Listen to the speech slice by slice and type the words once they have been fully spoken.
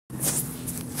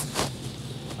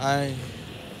I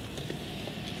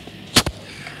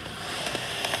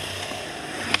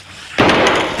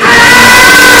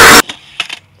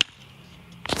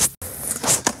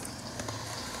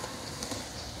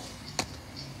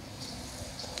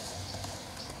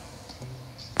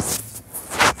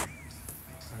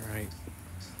all right.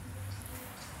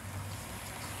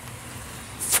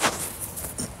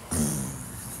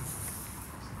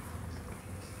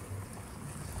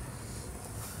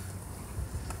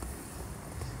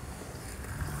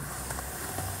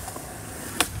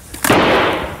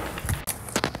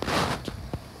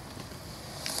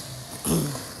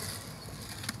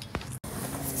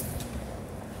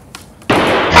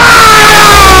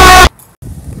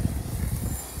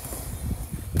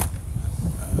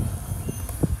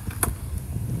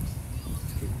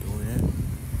 Keep doing it.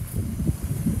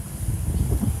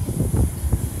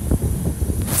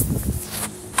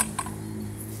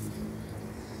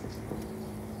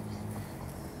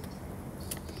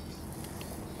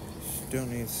 Still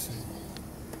needs.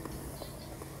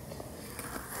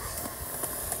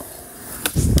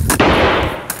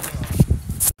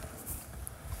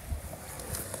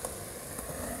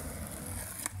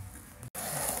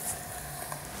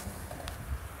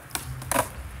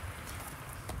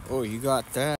 Oh, you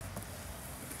got that.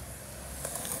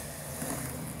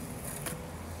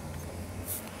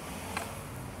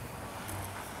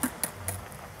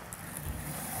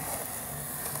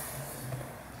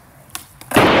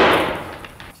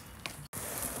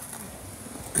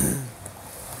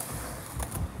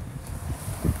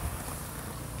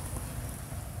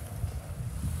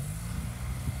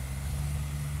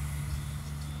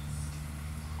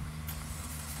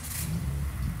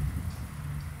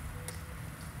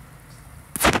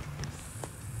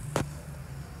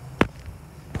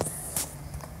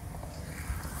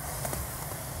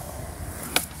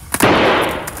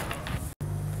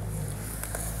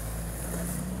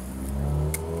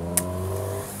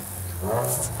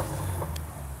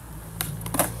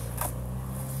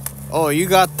 Oh, you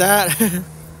got that.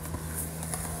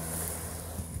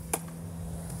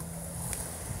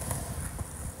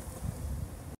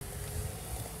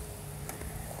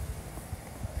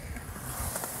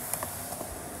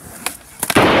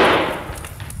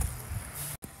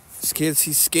 This kid's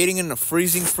he's skating in the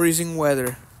freezing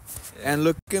weather. And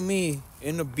look at me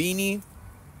in a beanie,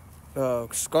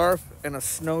 scarf, and a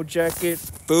snow jacket,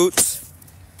 boots,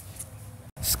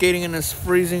 skating in this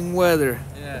freezing weather.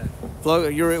 Yeah.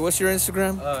 What's your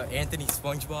Instagram? Anthony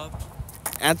SpongeBob.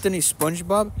 Anthony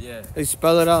SpongeBob? Yeah. Hey,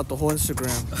 spell it out, the whole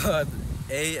Instagram.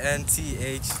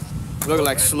 ANTH. Look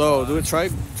like slow. Do it. Try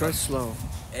slow.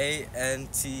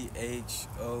 ANTHONYSPONGEBOB.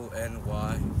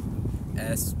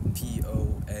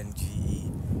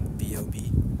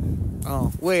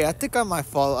 Oh, wait. I think I might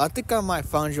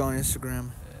find you on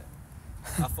Instagram.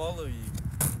 I follow you.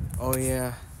 Oh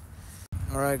yeah.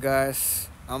 All right, guys.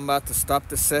 I'm about to stop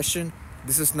the session.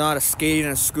 This is not a skating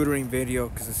and scootering video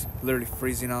because it's literally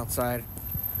freezing outside,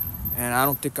 and I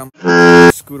don't think I'm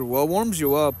scooter. Well, it warms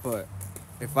you up, but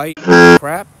if I eat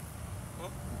crap,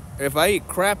 if I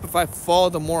fall,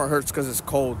 the more it hurts because it's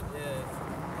cold.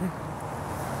 Yeah.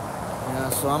 Yeah,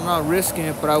 so I'm not risking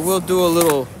it, but I will do a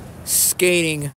little skating.